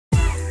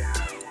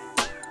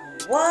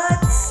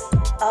What's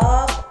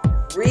up,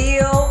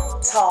 Real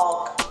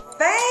Talk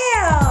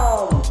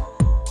fam?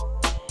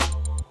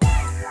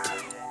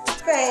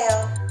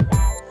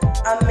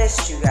 I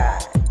missed you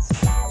guys.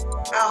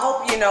 I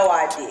hope you know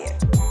I did.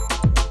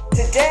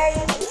 Today,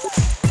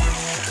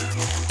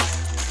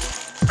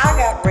 I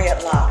got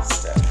Red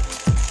Lobster.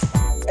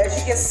 As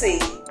you can see,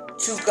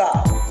 to go.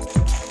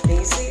 Can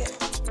you see it?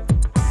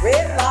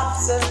 Red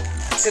Lobster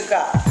to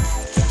go.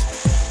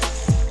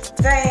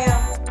 Fam,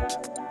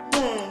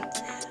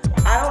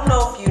 I don't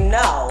know if you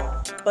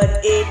know, but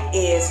it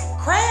is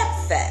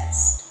Crab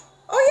Fest.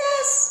 Oh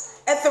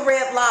yes, at the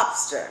Red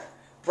Lobster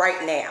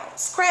right now.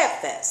 It's Crab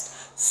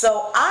Fest.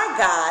 So I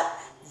got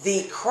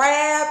the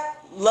Crab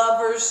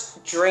Lover's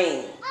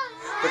Dream.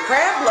 The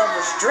Crab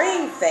Lover's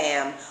Dream,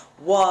 fam,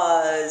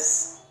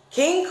 was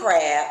king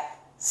crab,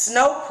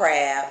 snow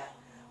crab,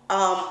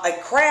 a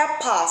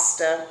crab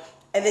pasta,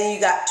 and then you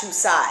got two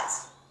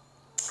sides.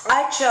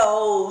 I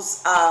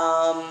chose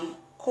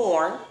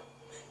corn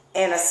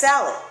and a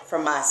salad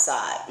from my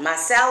side. My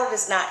salad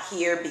is not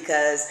here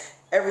because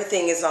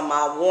everything is on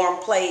my warm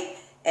plate,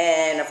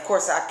 and of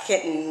course I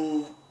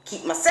couldn't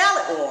keep my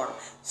salad warm.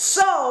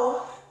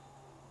 So,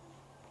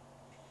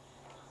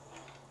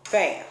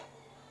 fam,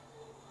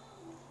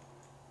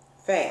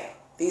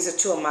 these are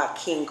two of my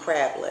king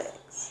crab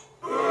legs.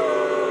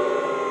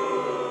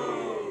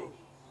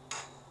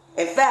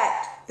 In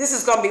fact, this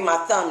is gonna be my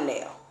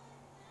thumbnail.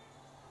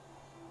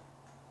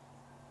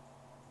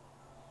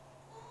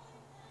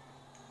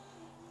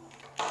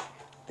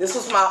 This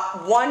was my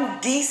one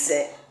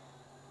decent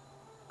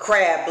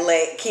crab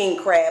leg, king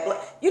crab leg.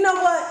 You know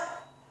what?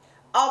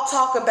 I'll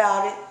talk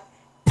about it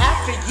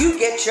after you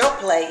get your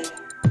plate.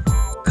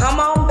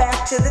 Come on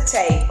back to the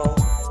table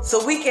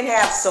so we can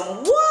have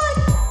some what?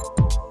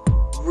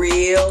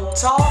 Real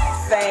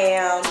talk,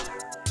 fam.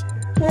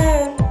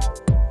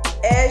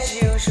 As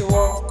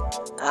usual,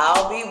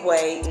 I'll be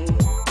waiting.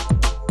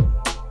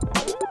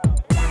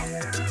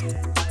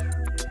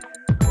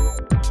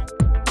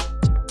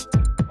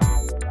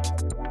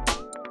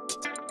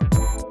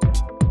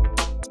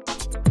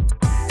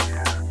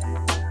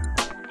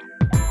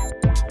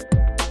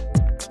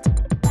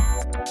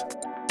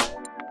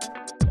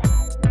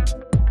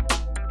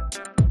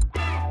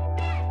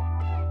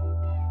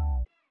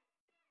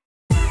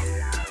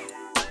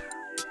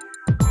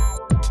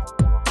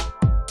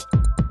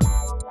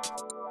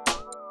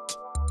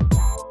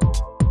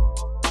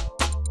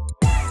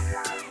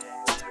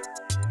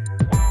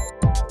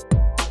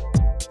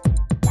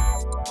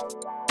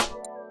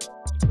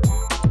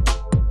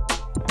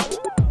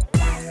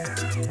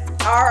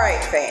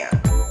 Alright, fam.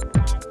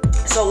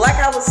 So like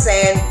I was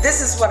saying,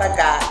 this is what I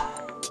got.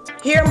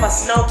 Here are my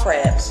snow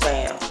crabs,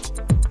 fam.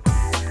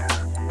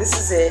 This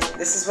is it.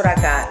 This is what I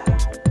got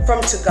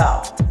from To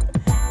Go.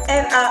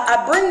 And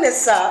I bring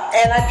this up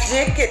and I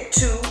dig it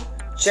to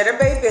Cheddar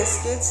Bay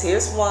Biscuits.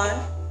 Here's one.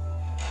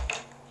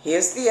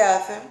 Here's the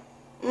other.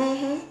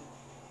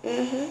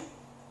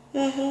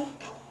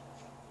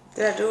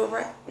 Did I do it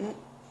right?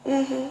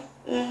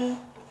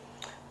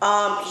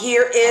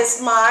 Here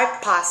is my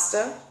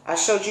pasta. I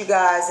showed you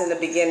guys in the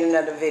beginning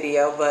of the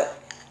video, but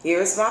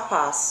here's my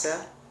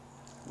pasta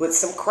with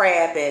some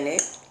crab in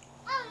it.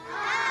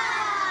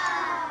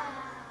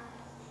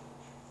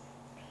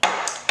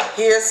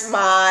 Here's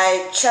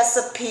my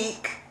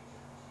Chesapeake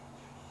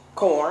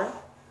corn.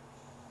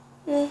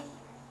 And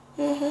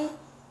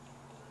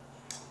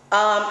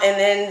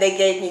then they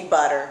gave me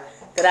butter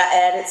that I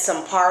added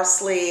some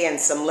parsley and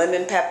some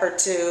lemon pepper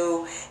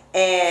to.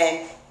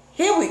 And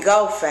here we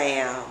go,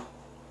 fam.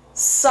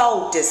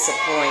 So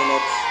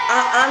disappointed.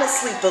 I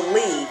honestly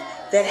believe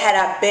that had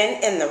I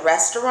been in the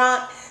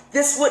restaurant,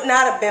 this would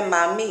not have been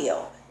my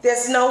meal.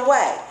 There's no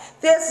way.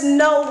 There's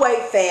no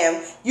way,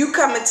 fam, you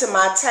coming to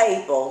my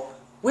table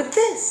with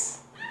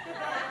this.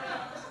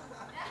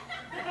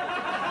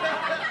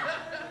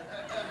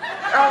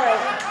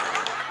 Alright.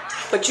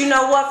 But you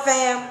know what,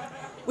 fam?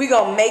 We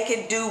gonna make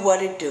it do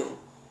what it do.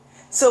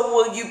 So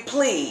will you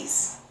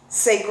please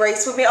say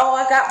grace with me? Oh,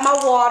 I got my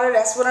water.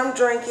 That's what I'm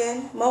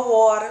drinking. My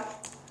water.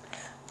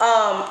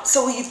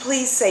 So will you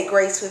please say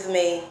grace with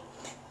me?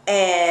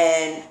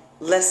 And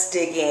let's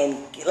dig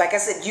in. Like I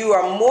said, you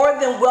are more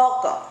than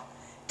welcome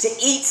to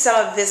eat some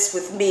of this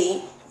with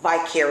me,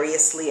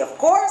 vicariously, of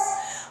course.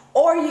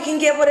 Or you can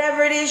get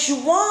whatever it is you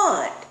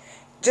want.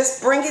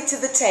 Just bring it to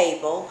the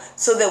table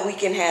so that we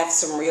can have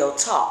some real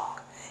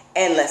talk.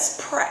 And let's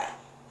pray.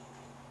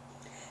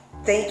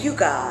 Thank you,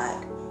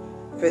 God,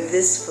 for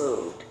this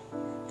food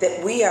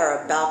that we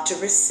are about to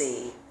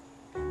receive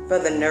for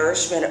the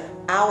nourishment of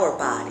our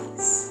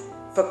bodies,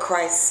 for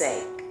Christ's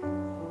sake.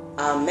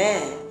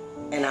 Amen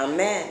and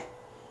amen.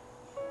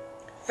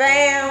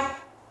 Fam,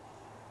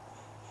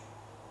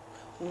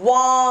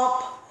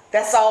 womp,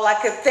 that's all I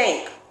could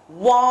think.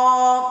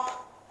 Womp.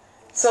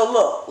 So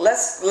look,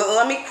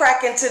 let me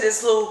crack into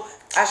this little,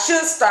 I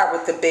should start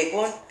with the big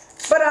one,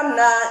 but I'm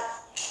not.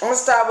 I'm gonna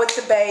start with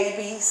the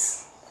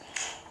babies.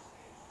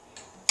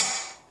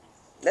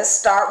 Let's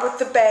start with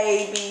the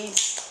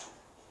babies.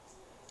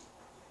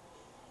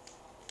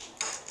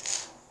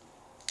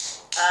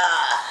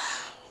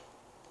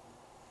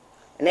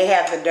 And they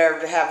have the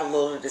nerve to have a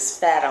little of this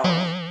fat on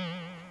them.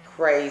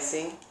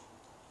 Crazy.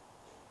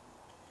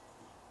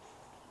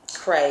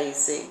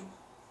 Crazy.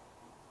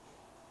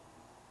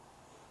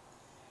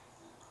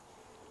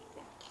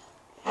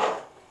 I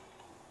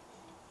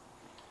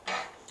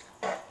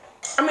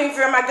mean,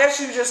 fam, I guess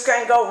you just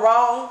can't go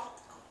wrong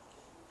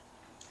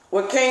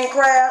with king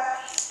crab.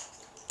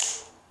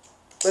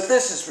 But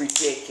this is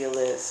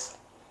ridiculous.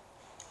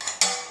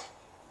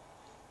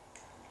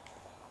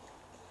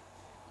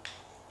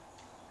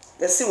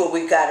 Let's see what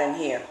we got in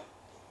here.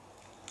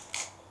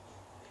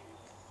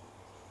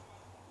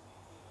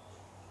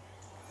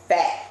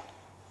 Fat.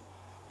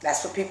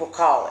 That's what people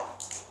call it.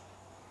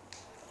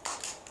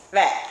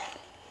 Fat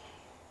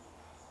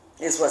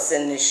is what's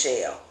in this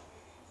shell.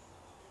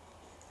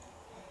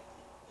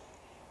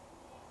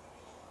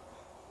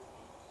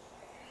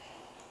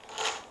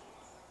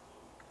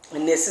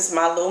 And this is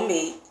my little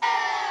meat.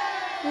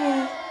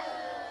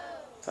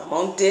 So I'm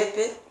going to dip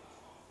it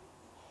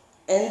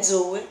and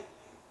do it.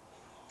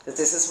 Because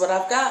this is what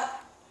I've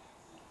got.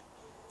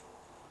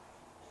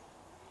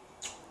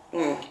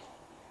 And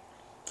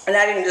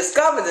I didn't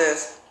discover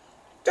this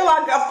until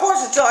I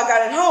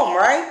got it home,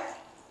 right?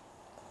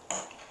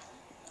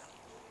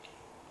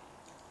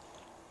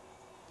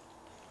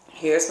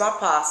 Here's my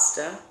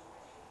pasta.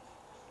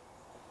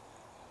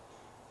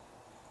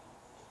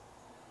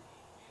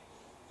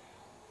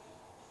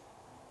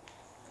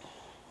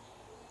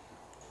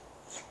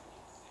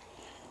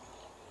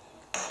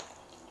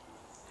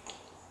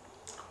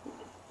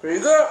 Pretty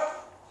good.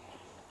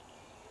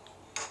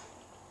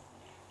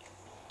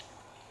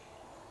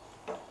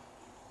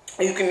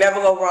 You can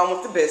never go wrong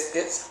with the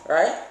biscuits,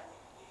 right?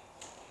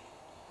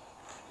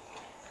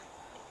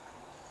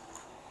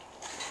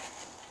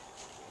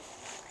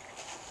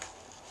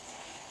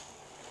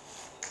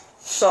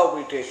 So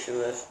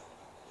ridiculous.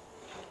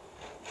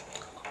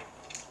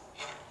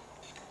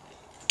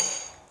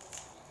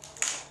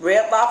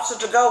 Red Lobster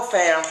to go,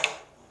 fam.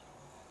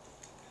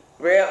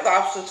 Red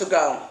Lobster to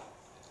go.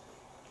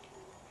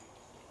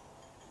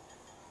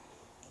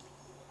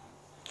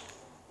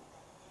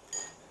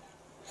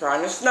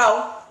 Trying to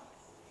snow.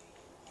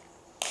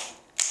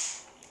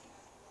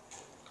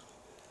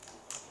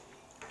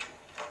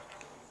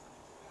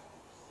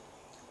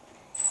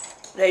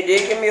 They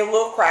did give me a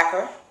little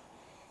cracker.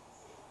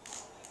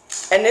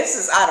 And this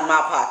is out of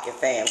my pocket,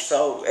 fam.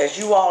 So, as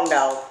you all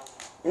know,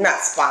 I'm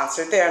not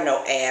sponsored. There are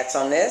no ads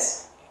on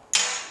this.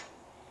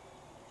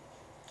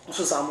 This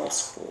was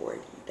almost $40.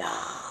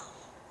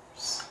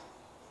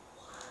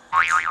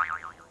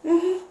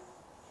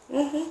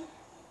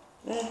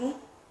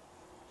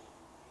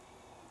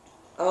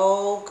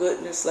 Oh,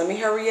 goodness. Let me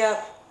hurry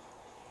up.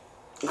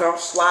 Gonna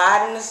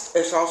slide in this.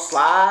 It's gonna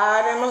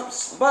slide in my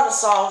butter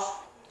sauce.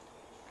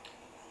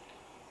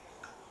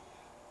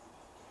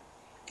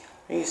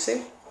 Can you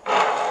see?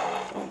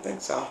 I don't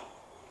think so.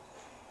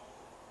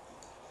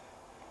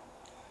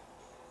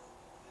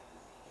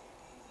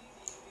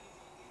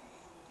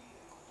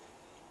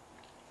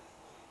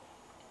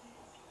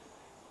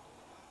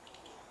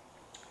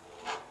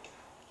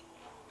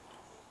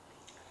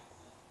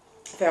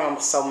 Fam,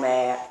 I'm so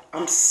mad.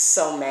 I'm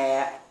so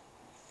mad.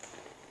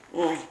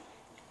 You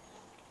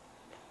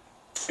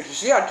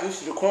see how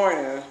juicy the corn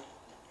is?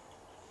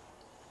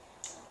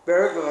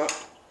 Very good.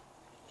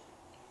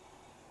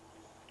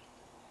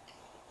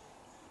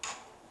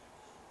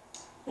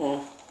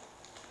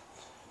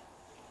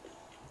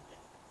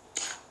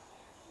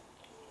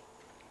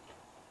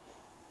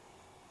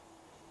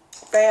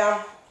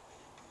 Fam,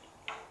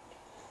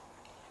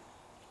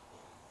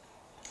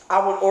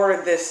 I would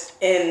order this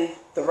in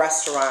the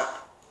restaurant,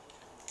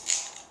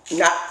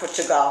 not for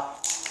to go.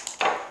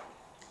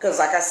 Because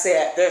like I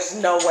said, there's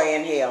no way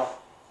in hell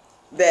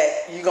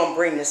that you're going to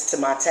bring this to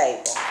my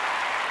table.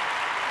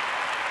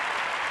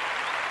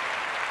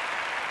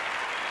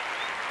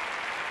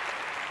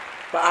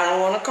 But I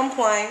don't want to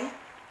complain.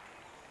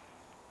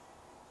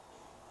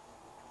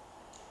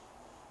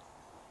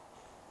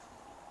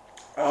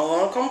 I don't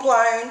want to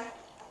complain.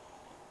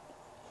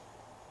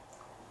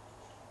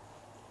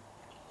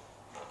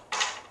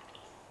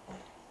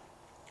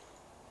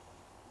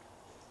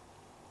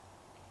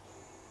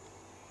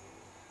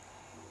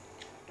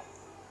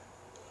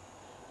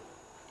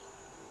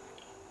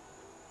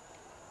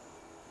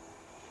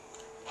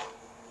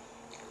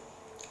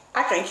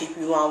 I can't keep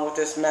you long with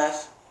this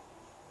mess.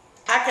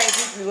 I can't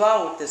keep you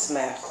long with this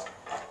mess.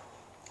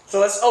 So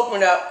let's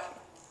open up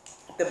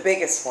the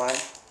biggest one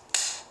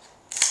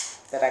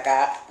that I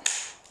got.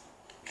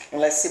 And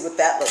let's see what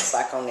that looks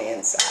like on the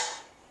inside.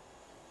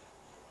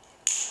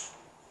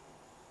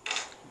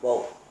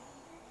 Whoa.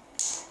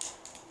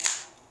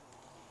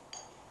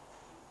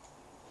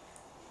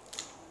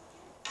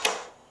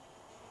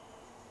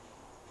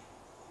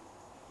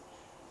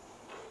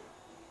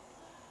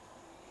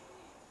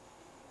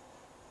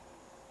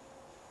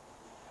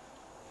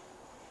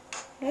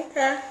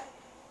 Okay.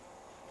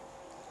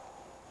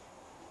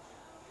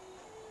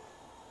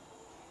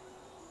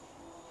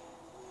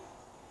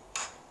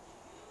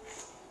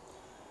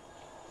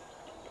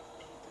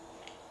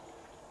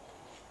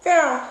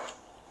 Yeah.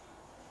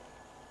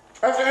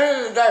 At the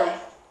end of the day,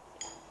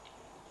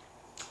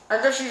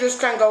 I guess you just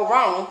can't go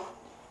wrong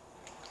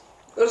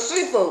with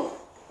seafood.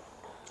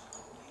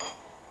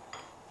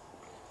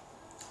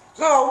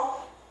 So,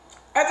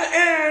 at the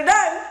end of the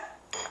day,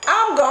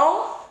 I'm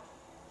gone.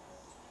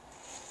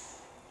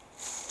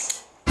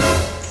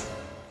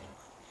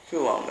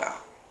 Chew on that.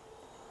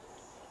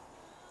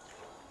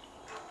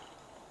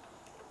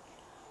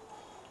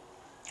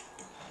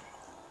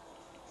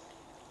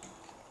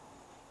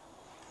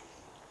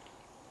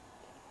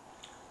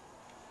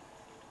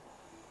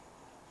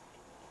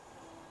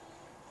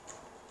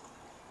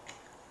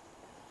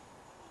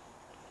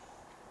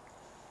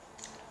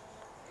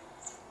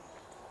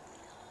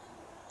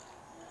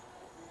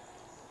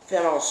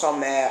 Then I was so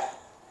mad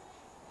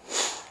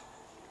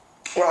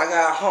when I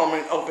got home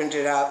and opened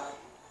it up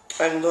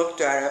and looked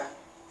at it.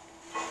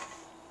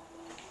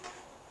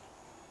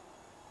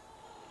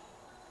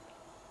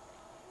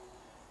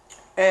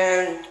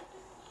 And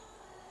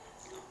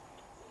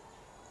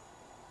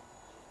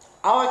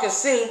all I could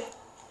see,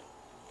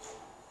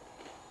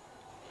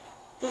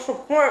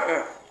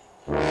 disappointment.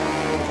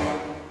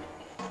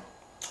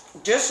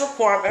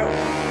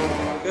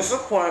 Disappointment.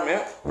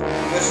 Disappointment.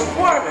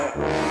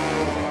 Disappointment.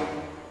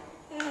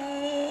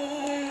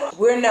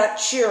 We're not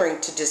cheering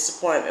to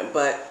disappointment,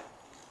 but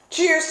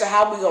cheers to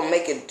how we gonna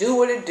make it do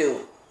what it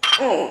do.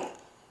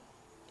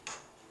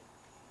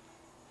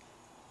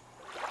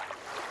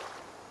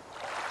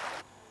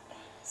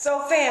 So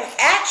fam,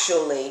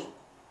 actually,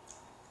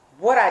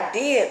 what I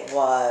did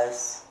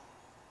was,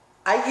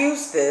 I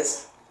used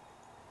this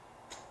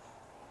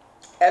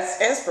as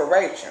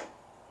inspiration.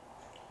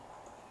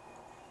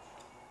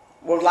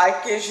 Well,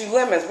 life gives you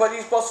lemons. What are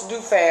you supposed to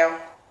do, fam?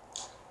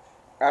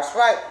 That's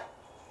right.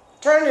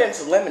 Turn it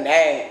into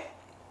lemonade.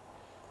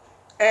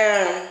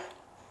 And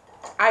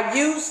I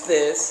use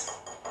this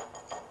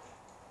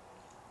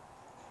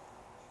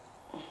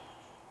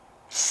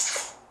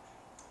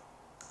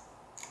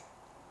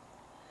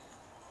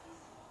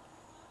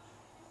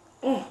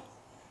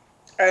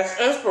as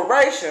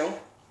inspiration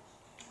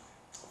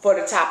for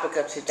the topic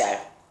of today.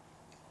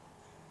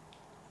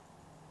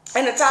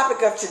 And the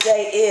topic of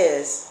today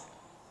is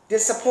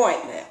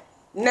disappointment.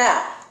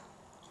 Now,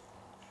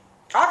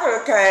 I could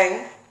have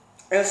came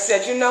and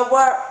said, you know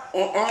what?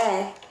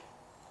 I'm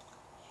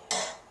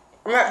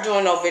not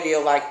doing no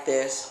video like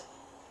this.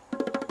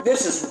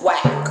 This is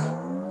whack.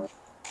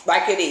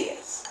 Like it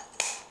is.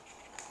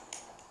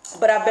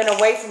 But I've been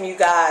away from you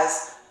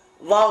guys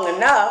long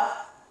enough,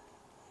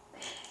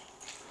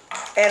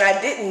 and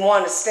I didn't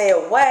want to stay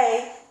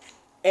away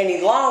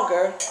any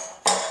longer.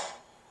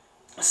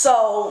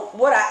 So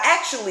what I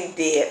actually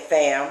did,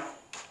 fam,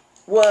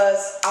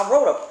 was I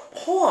wrote a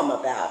poem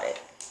about it.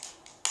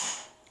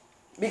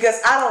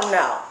 Because I don't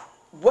know.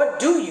 What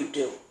do you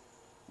do?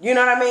 You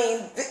know what I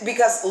mean?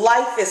 Because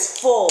life is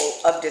full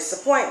of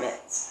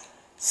disappointments.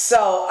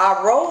 So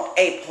I wrote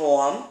a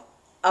poem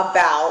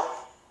about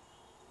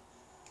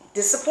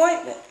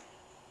disappointment.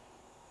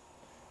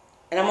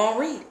 And I'm going to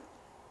read it.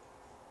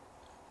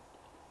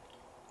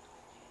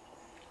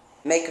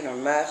 Making a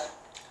mess.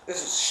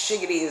 This is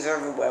shiggities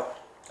everywhere.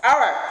 All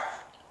right.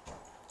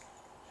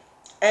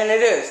 And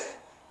it is.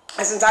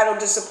 It's entitled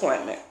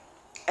Disappointment.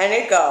 And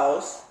it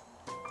goes,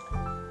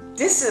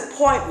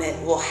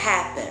 disappointment will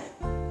happen,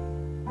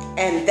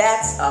 and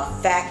that's a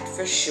fact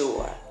for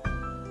sure.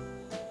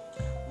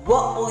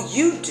 What will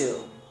you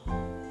do?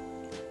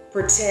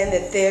 Pretend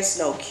that there's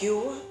no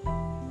cure?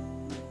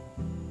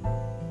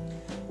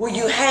 Will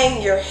you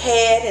hang your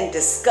head in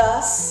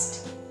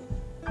disgust?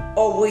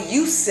 Or will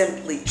you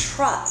simply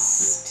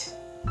trust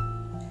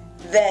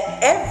that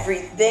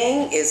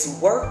everything is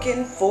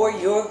working for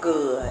your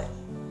good,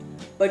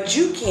 but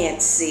you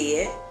can't see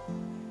it?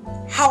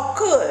 How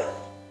could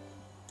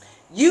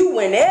you,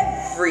 when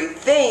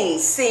everything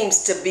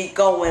seems to be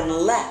going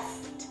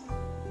left?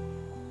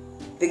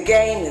 The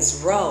game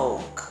is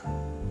rogue,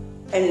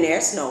 and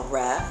there's no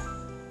ref.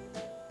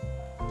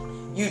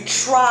 You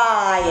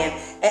try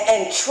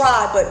and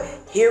try, but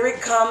here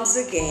it comes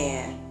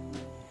again.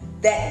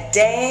 That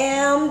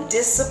damn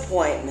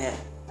disappointment.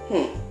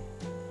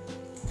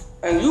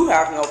 And you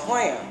have no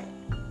plan.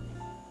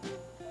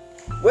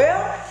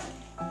 Well,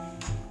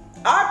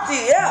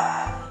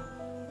 RTL,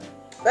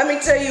 let me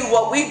tell you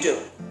what we do.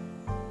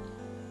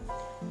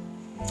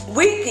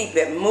 We keep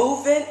it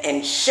moving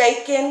and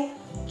shaking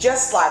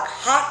just like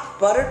hot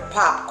buttered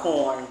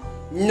popcorn,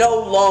 no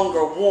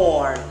longer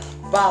worn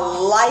by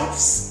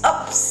life's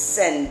ups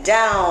and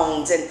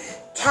downs and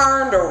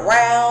turned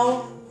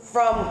around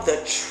from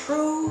the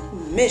true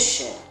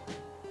mission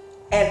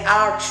and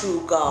our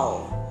true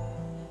goal.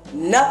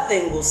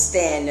 Nothing will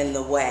stand in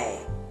the way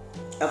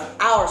of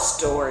our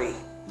story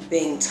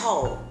being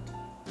told.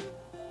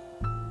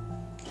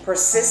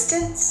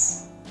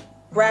 Persistence,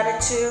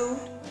 gratitude,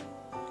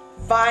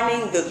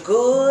 finding the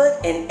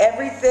good in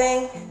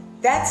everything,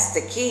 that's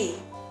the key.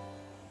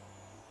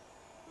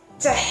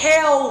 To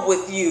hell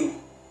with you,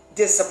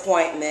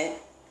 disappointment.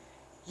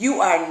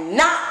 You are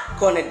not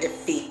going to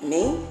defeat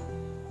me.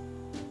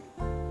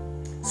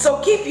 So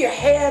keep your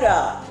head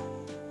up.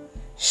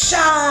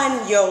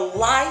 Shine your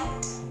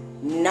light,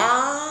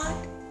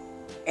 nod,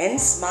 and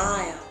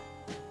smile.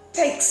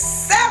 Take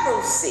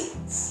several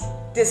seats.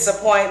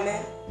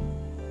 Disappointment.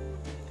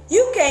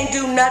 You can't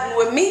do nothing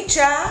with me,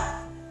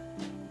 child.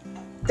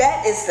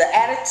 That is the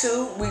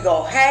attitude we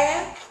gonna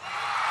have.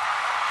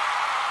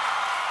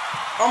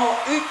 I'm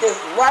gonna eat this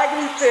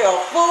wagon tail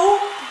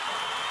food.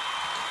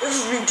 This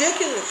is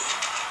ridiculous.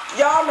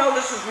 Y'all know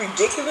this is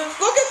ridiculous.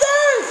 Look at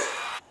this.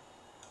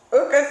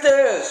 Look at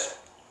this.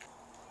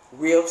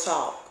 Real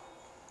talk.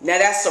 Now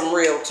that's some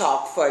real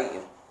talk for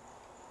you.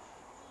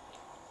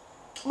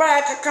 But I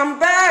had to come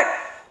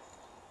back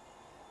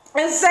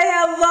and say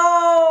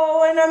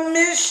hello and I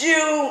miss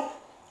you.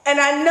 And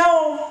I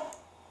know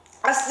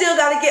I still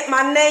got to get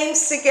my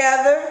names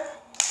together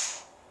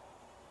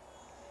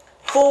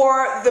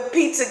for the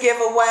pizza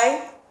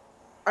giveaway.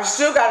 I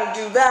still got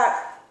to do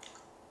that.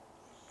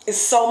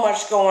 It's so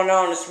much going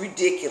on. It's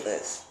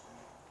ridiculous.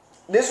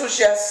 This was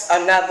just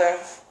another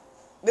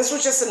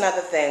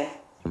thing.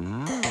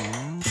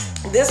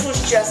 This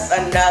was just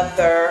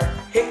another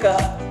hiccup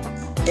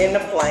in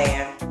the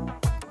plan.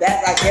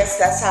 I guess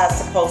that's how it's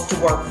supposed to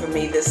work for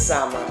me this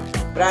summer.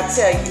 But I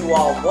tell you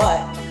all what,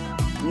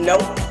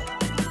 nope.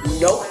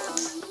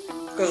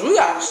 Because we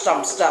got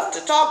some stuff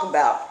to talk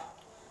about.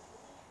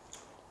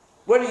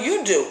 What do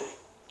you do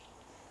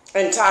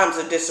in times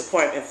of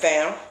disappointment,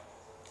 fam?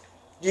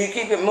 Do you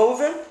keep it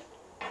moving?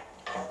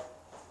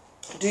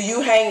 Do you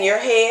hang your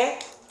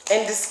head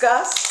in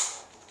disgust?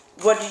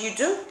 What do you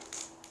do?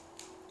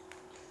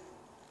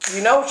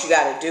 You know what you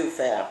got to do,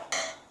 fam.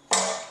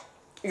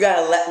 You got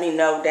to let me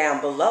know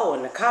down below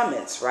in the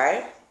comments,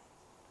 right?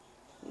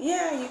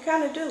 Yeah, you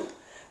kind of do.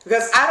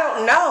 Because I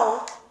don't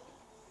know,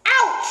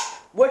 ouch,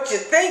 what you're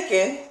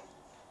thinking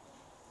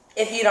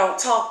if you don't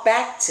talk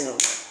back to me.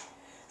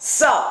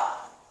 So,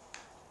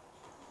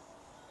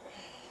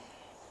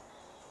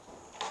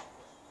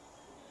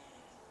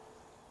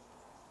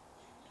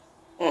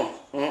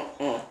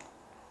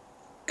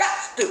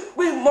 got to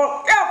be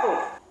more careful.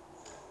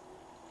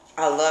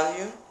 I love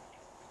you.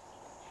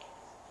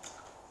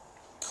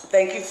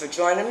 Thank you for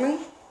joining me.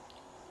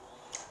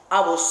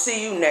 I will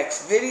see you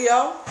next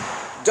video.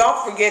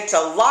 Don't forget to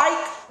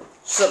like,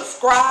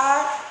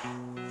 subscribe,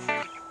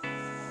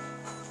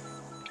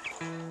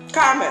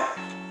 comment.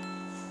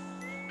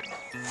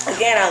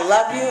 Again, I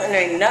love you and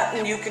ain't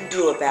nothing you can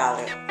do about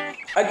it.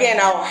 Again,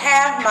 I'll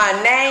have my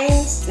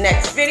names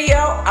next video.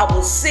 I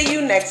will see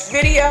you next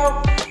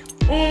video.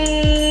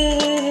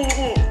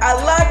 I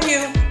love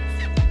you.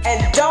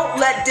 And don't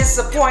let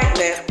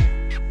disappointment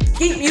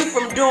keep you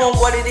from doing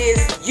what it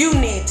is you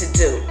need to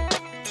do.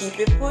 Keep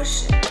it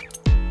pushing.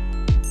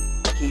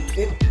 Keep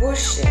it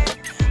pushing.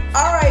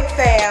 All right,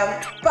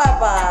 fam.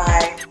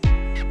 Bye-bye.